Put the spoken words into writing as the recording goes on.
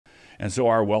And so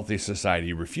our wealthy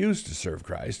society refused to serve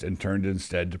Christ and turned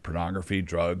instead to pornography,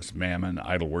 drugs, mammon,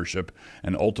 idol worship,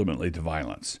 and ultimately to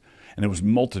violence. And it was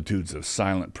multitudes of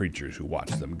silent preachers who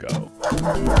watched them go.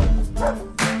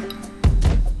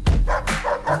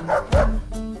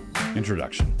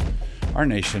 Introduction. Our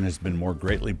nation has been more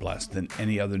greatly blessed than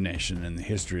any other nation in the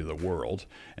history of the world,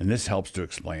 and this helps to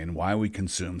explain why we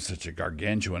consume such a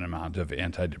gargantuan amount of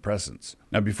antidepressants.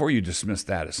 Now, before you dismiss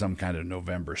that as some kind of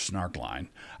November snark line,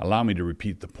 allow me to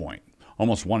repeat the point.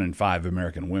 Almost 1 in 5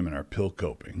 American women are pill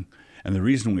coping, and the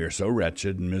reason we are so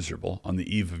wretched and miserable on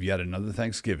the eve of yet another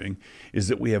Thanksgiving is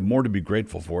that we have more to be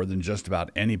grateful for than just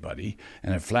about anybody,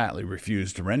 and have flatly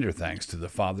refused to render thanks to the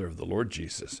Father of the Lord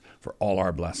Jesus for all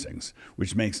our blessings,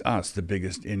 which makes us the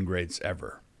biggest ingrates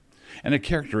ever. And a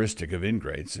characteristic of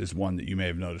ingrates is one that you may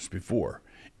have noticed before.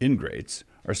 Ingrates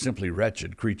are simply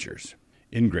wretched creatures.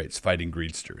 Ingrates fighting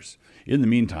greedsters. In the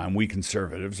meantime, we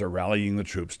conservatives are rallying the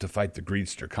troops to fight the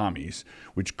greedster commies,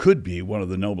 which could be one of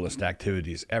the noblest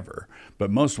activities ever, but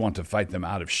most want to fight them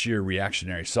out of sheer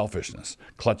reactionary selfishness,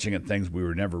 clutching at things we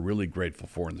were never really grateful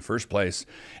for in the first place,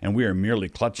 and we are merely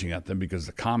clutching at them because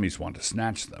the commies want to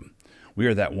snatch them. We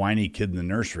are that whiny kid in the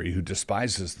nursery who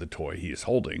despises the toy he is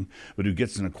holding, but who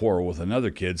gets in a quarrel with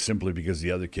another kid simply because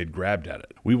the other kid grabbed at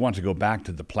it. We want to go back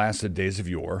to the placid days of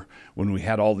yore, when we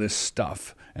had all this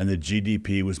stuff, and the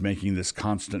GDP was making this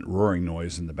constant roaring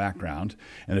noise in the background,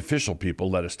 and official people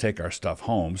let us take our stuff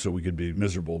home so we could be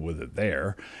miserable with it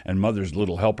there, and mother's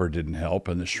little helper didn't help,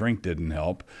 and the shrink didn't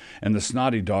help, and the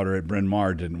snotty daughter at Bryn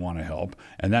Mawr didn't want to help,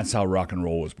 and that's how rock and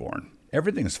roll was born.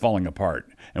 Everything is falling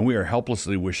apart, and we are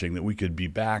helplessly wishing that we could be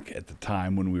back at the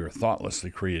time when we were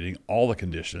thoughtlessly creating all the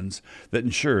conditions that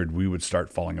ensured we would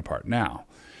start falling apart now.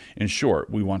 In short,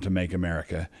 we want to make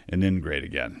America an ingrate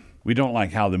again. We don't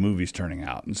like how the movie's turning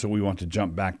out, and so we want to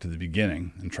jump back to the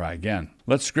beginning and try again.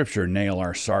 Let Scripture nail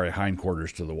our sorry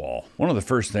hindquarters to the wall. One of the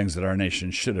first things that our nation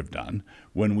should have done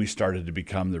when we started to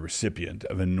become the recipient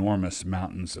of enormous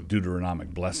mountains of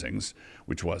Deuteronomic blessings,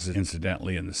 which was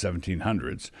incidentally in the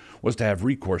 1700s, was to have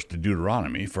recourse to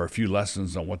Deuteronomy for a few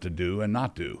lessons on what to do and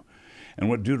not do. And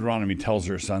what Deuteronomy tells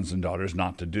our sons and daughters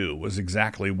not to do was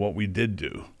exactly what we did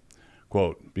do.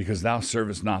 Quote, "Because thou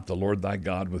servest not the Lord thy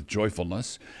God with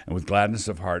joyfulness and with gladness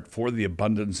of heart for the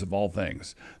abundance of all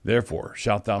things. Therefore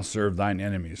shalt thou serve thine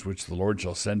enemies, which the Lord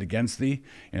shall send against thee,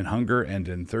 in hunger and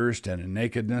in thirst and in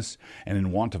nakedness and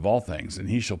in want of all things. And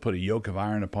he shall put a yoke of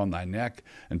iron upon thy neck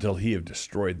until he have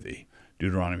destroyed thee."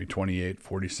 Deuteronomy 28,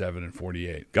 47, and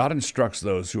 48. God instructs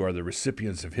those who are the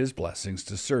recipients of his blessings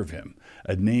to serve him,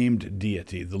 a named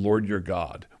deity, the Lord your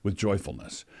God, with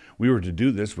joyfulness. We were to do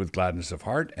this with gladness of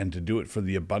heart and to do it for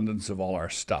the abundance of all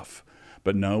our stuff.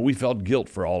 But no, we felt guilt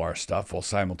for all our stuff while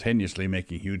simultaneously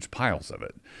making huge piles of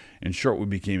it. In short, we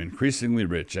became increasingly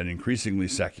rich and increasingly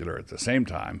secular at the same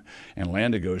time, and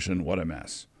land of Goshen, what a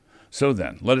mess. So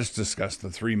then, let us discuss the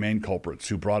 3 main culprits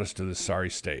who brought us to this sorry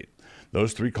state.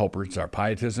 Those 3 culprits are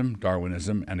pietism,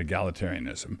 Darwinism, and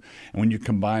egalitarianism. And when you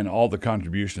combine all the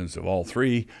contributions of all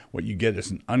 3, what you get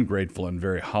is an ungrateful and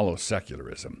very hollow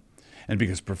secularism. And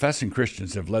because professing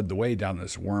Christians have led the way down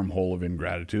this wormhole of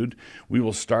ingratitude, we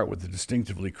will start with the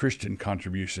distinctively Christian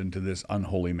contribution to this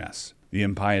unholy mess, the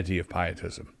impiety of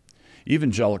pietism.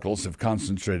 Evangelicals have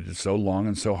concentrated so long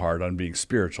and so hard on being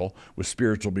spiritual, with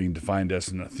spiritual being defined as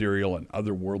an ethereal and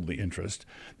otherworldly interest,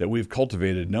 that we've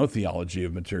cultivated no theology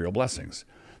of material blessings.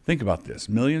 Think about this.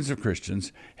 Millions of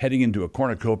Christians heading into a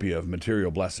cornucopia of material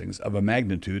blessings of a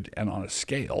magnitude and on a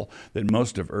scale that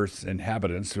most of Earth's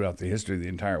inhabitants throughout the history of the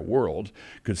entire world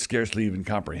could scarcely even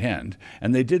comprehend,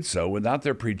 and they did so without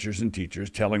their preachers and teachers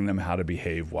telling them how to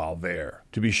behave while there.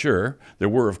 To be sure, there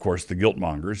were, of course, the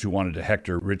guiltmongers who wanted to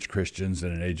hector rich Christians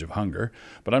in an age of hunger,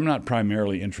 but I'm not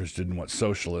primarily interested in what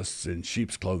socialists in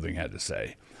sheep's clothing had to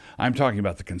say. I'm talking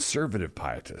about the conservative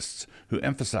pietists who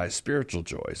emphasize spiritual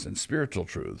joys and spiritual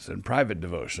truths and private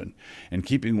devotion and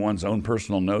keeping one's own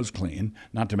personal nose clean,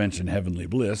 not to mention heavenly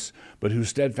bliss, but who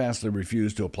steadfastly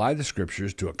refuse to apply the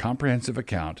Scriptures to a comprehensive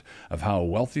account of how a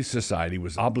wealthy society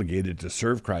was obligated to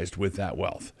serve Christ with that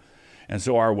wealth. And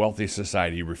so our wealthy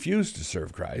society refused to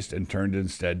serve Christ and turned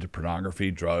instead to pornography,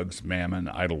 drugs, mammon,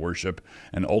 idol worship,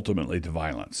 and ultimately to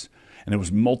violence. And it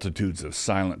was multitudes of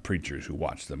silent preachers who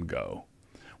watched them go.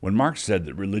 When Marx said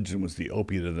that religion was the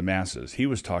opiate of the masses, he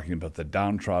was talking about the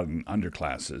downtrodden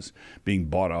underclasses being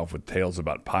bought off with tales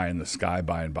about pie in the sky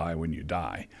by and by when you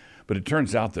die. But it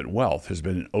turns out that wealth has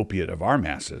been an opiate of our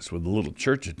masses, with a little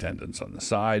church attendance on the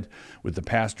side, with the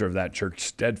pastor of that church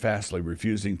steadfastly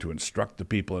refusing to instruct the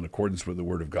people in accordance with the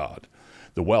Word of God.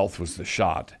 The wealth was the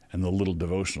shot, and the little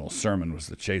devotional sermon was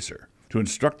the chaser. To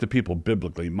instruct the people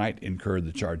biblically might incur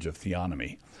the charge of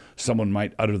theonomy. Someone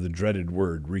might utter the dreaded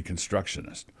word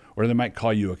Reconstructionist, or they might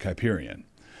call you a Kuyperian.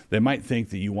 They might think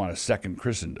that you want a second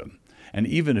Christendom. And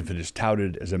even if it is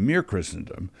touted as a mere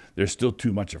Christendom, there's still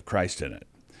too much of Christ in it.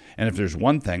 And if there's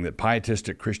one thing that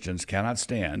pietistic Christians cannot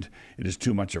stand, it is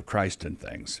too much of Christ in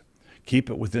things. Keep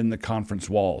it within the conference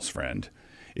walls, friend.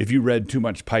 If you read too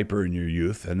much Piper in your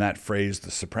youth, and that phrase,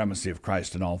 the supremacy of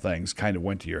Christ in all things, kind of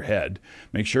went to your head,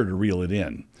 make sure to reel it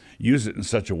in. Use it in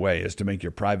such a way as to make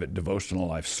your private devotional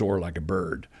life soar like a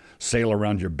bird. Sail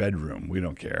around your bedroom, we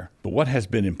don't care. But what has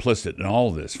been implicit in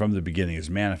all this from the beginning is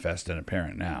manifest and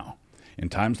apparent now. In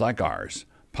times like ours,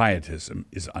 pietism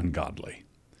is ungodly.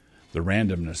 The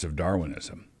randomness of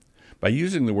Darwinism. By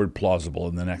using the word plausible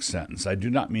in the next sentence, I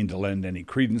do not mean to lend any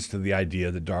credence to the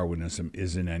idea that Darwinism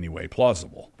is in any way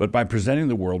plausible, but by presenting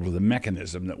the world with a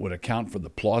mechanism that would account for the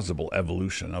plausible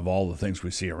evolution of all the things we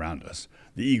see around us.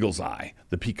 The eagle's eye,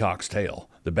 the peacock's tail,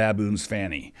 the baboon's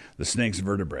fanny, the snake's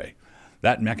vertebrae.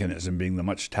 That mechanism being the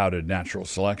much touted natural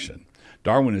selection.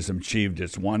 Darwinism achieved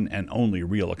its one and only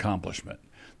real accomplishment.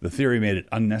 The theory made it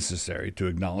unnecessary to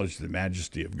acknowledge the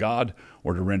majesty of God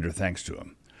or to render thanks to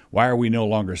him. Why are we no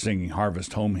longer singing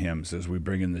harvest home hymns as we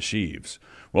bring in the sheaves?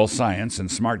 Well, science and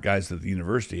smart guys at the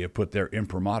university have put their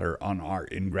imprimatur on our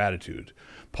ingratitude.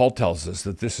 Paul tells us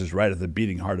that this is right at the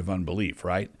beating heart of unbelief,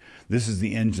 right? This is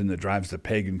the engine that drives the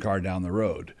pagan car down the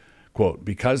road. Quote,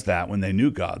 because that, when they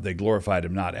knew God, they glorified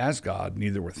him not as God,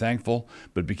 neither were thankful,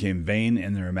 but became vain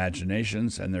in their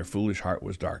imaginations, and their foolish heart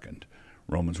was darkened.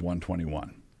 Romans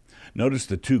 1:21. Notice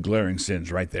the two glaring sins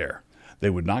right there. They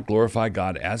would not glorify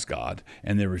God as God,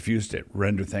 and they refused to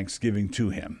render thanksgiving to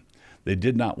him. They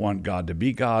did not want God to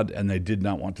be God, and they did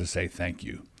not want to say thank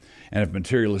you. And if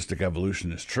materialistic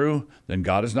evolution is true, then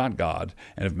God is not God,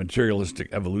 and if materialistic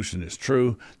evolution is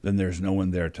true, then there's no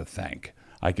one there to thank.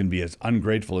 I can be as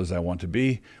ungrateful as I want to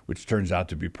be, which turns out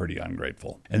to be pretty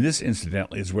ungrateful. And this,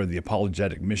 incidentally, is where the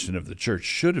apologetic mission of the church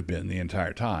should have been the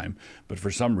entire time, but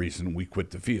for some reason we quit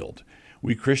the field.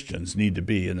 We Christians need to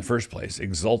be, in the first place,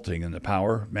 exulting in the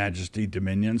power, majesty,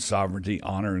 dominion, sovereignty,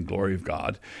 honor, and glory of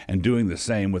God, and doing the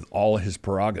same with all his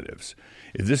prerogatives.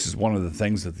 If this is one of the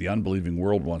things that the unbelieving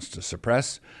world wants to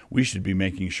suppress, we should be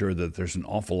making sure that there's an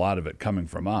awful lot of it coming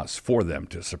from us for them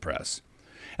to suppress.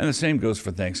 And the same goes for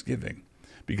Thanksgiving.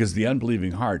 Because the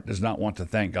unbelieving heart does not want to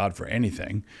thank God for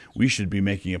anything, we should be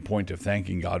making a point of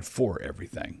thanking God for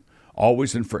everything.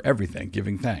 Always and for everything,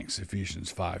 giving thanks,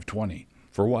 Ephesians 5:20.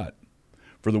 For what?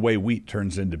 For the way wheat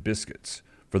turns into biscuits,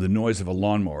 for the noise of a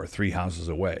lawnmower 3 houses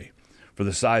away, for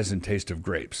the size and taste of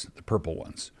grapes, the purple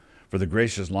ones, for the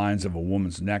gracious lines of a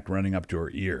woman's neck running up to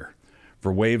her ear,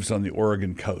 for waves on the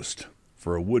Oregon coast,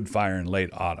 for a wood fire in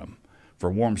late autumn, for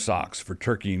warm socks, for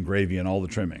turkey and gravy and all the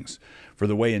trimmings, for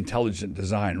the way intelligent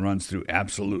design runs through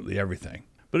absolutely everything.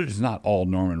 But it is not all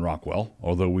Norman Rockwell,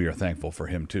 although we are thankful for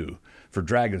him too. For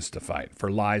dragons to fight,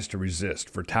 for lies to resist,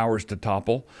 for towers to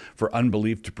topple, for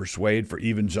unbelief to persuade, for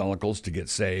evangelicals to get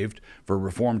saved, for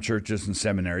reformed churches and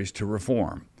seminaries to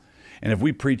reform. And if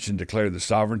we preach and declare the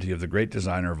sovereignty of the great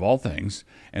designer of all things,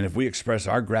 and if we express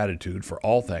our gratitude for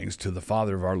all things to the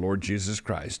Father of our Lord Jesus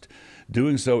Christ,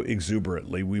 doing so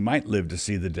exuberantly, we might live to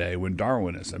see the day when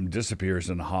Darwinism disappears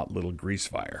in a hot little grease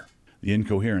fire, the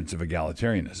incoherence of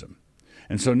egalitarianism.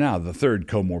 And so now the third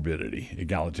comorbidity,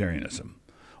 egalitarianism.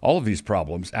 All of these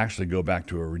problems actually go back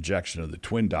to a rejection of the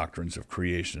twin doctrines of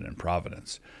creation and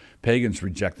providence. Pagans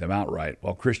reject them outright,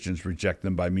 while Christians reject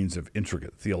them by means of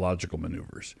intricate theological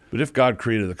maneuvers. But if God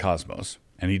created the cosmos,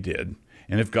 and he did,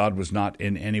 and if God was not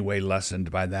in any way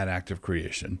lessened by that act of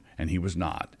creation, and he was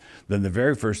not, then the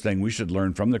very first thing we should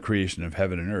learn from the creation of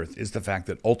heaven and earth is the fact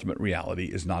that ultimate reality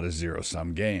is not a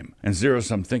zero-sum game. And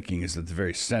zero-sum thinking is at the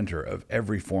very center of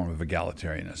every form of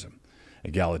egalitarianism.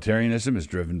 Egalitarianism is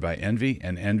driven by envy,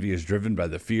 and envy is driven by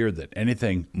the fear that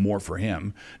anything more for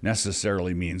him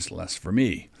necessarily means less for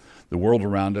me. The world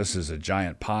around us is a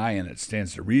giant pie, and it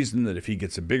stands to reason that if he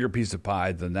gets a bigger piece of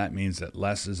pie, then that means that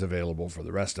less is available for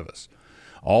the rest of us.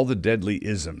 All the deadly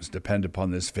isms depend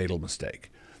upon this fatal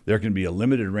mistake. There can be a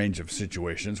limited range of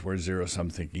situations where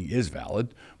zero-sum thinking is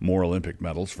valid. More Olympic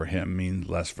medals for him mean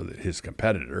less for his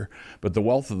competitor, but the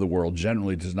wealth of the world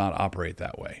generally does not operate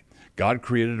that way. God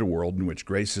created a world in which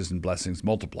graces and blessings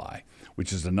multiply,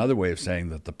 which is another way of saying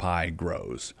that the pie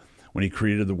grows. When he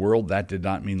created the world, that did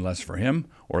not mean less for him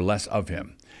or less of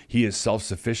him. He is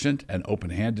self-sufficient, and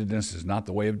open-handedness is not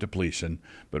the way of depletion,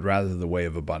 but rather the way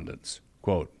of abundance.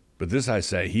 Quote, but this I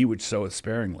say, he which soweth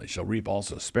sparingly shall reap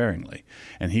also sparingly,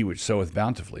 and he which soweth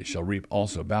bountifully shall reap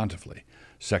also bountifully.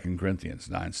 2 Corinthians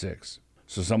 9:6.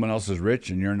 So someone else is rich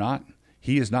and you're not?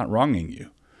 He is not wronging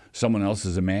you. Someone else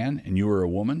is a man and you are a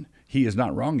woman. He is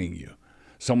not wronging you.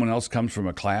 Someone else comes from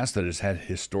a class that has had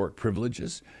historic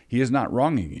privileges. He is not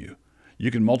wronging you. You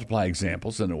can multiply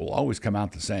examples and it will always come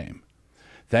out the same.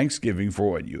 Thanksgiving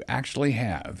for what you actually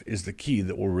have is the key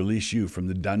that will release you from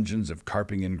the dungeons of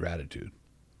carping ingratitude.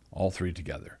 All three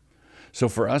together. So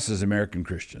for us as American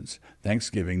Christians,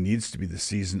 Thanksgiving needs to be the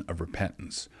season of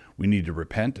repentance. We need to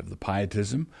repent of the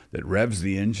pietism that revs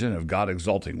the engine of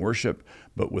God-exalting worship,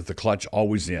 but with the clutch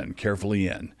always in, carefully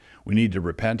in. We need to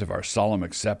repent of our solemn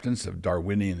acceptance of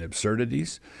Darwinian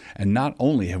absurdities. And not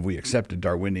only have we accepted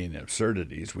Darwinian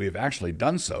absurdities, we have actually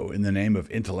done so in the name of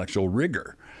intellectual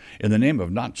rigor. In the name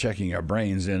of not checking our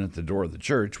brains in at the door of the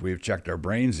church, we have checked our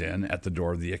brains in at the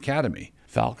door of the academy.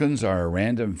 Falcons are a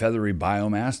random feathery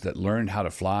biomass that learned how to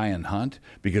fly and hunt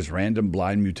because random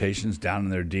blind mutations down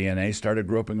in their DNA started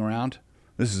groping around.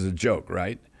 This is a joke,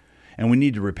 right? And we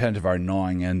need to repent of our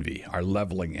gnawing envy, our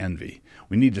leveling envy.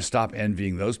 We need to stop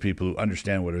envying those people who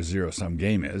understand what a zero-sum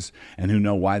game is and who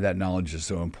know why that knowledge is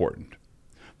so important.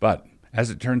 But, as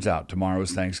it turns out, tomorrow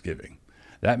is Thanksgiving.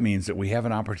 That means that we have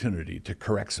an opportunity to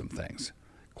correct some things.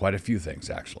 Quite a few things,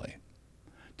 actually.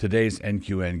 Today's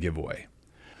NQN giveaway.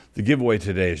 The giveaway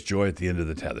today is Joy at the End of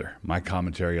the Tether, my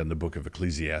commentary on the book of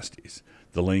Ecclesiastes.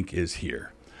 The link is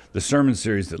here. The sermon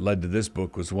series that led to this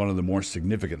book was one of the more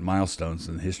significant milestones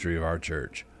in the history of our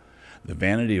church. The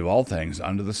vanity of all things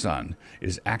under the sun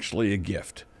is actually a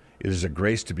gift. It is a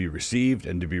grace to be received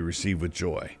and to be received with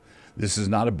joy. This is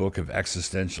not a book of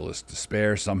existentialist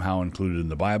despair somehow included in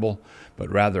the Bible, but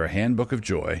rather a handbook of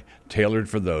joy tailored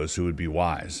for those who would be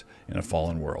wise in a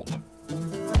fallen world.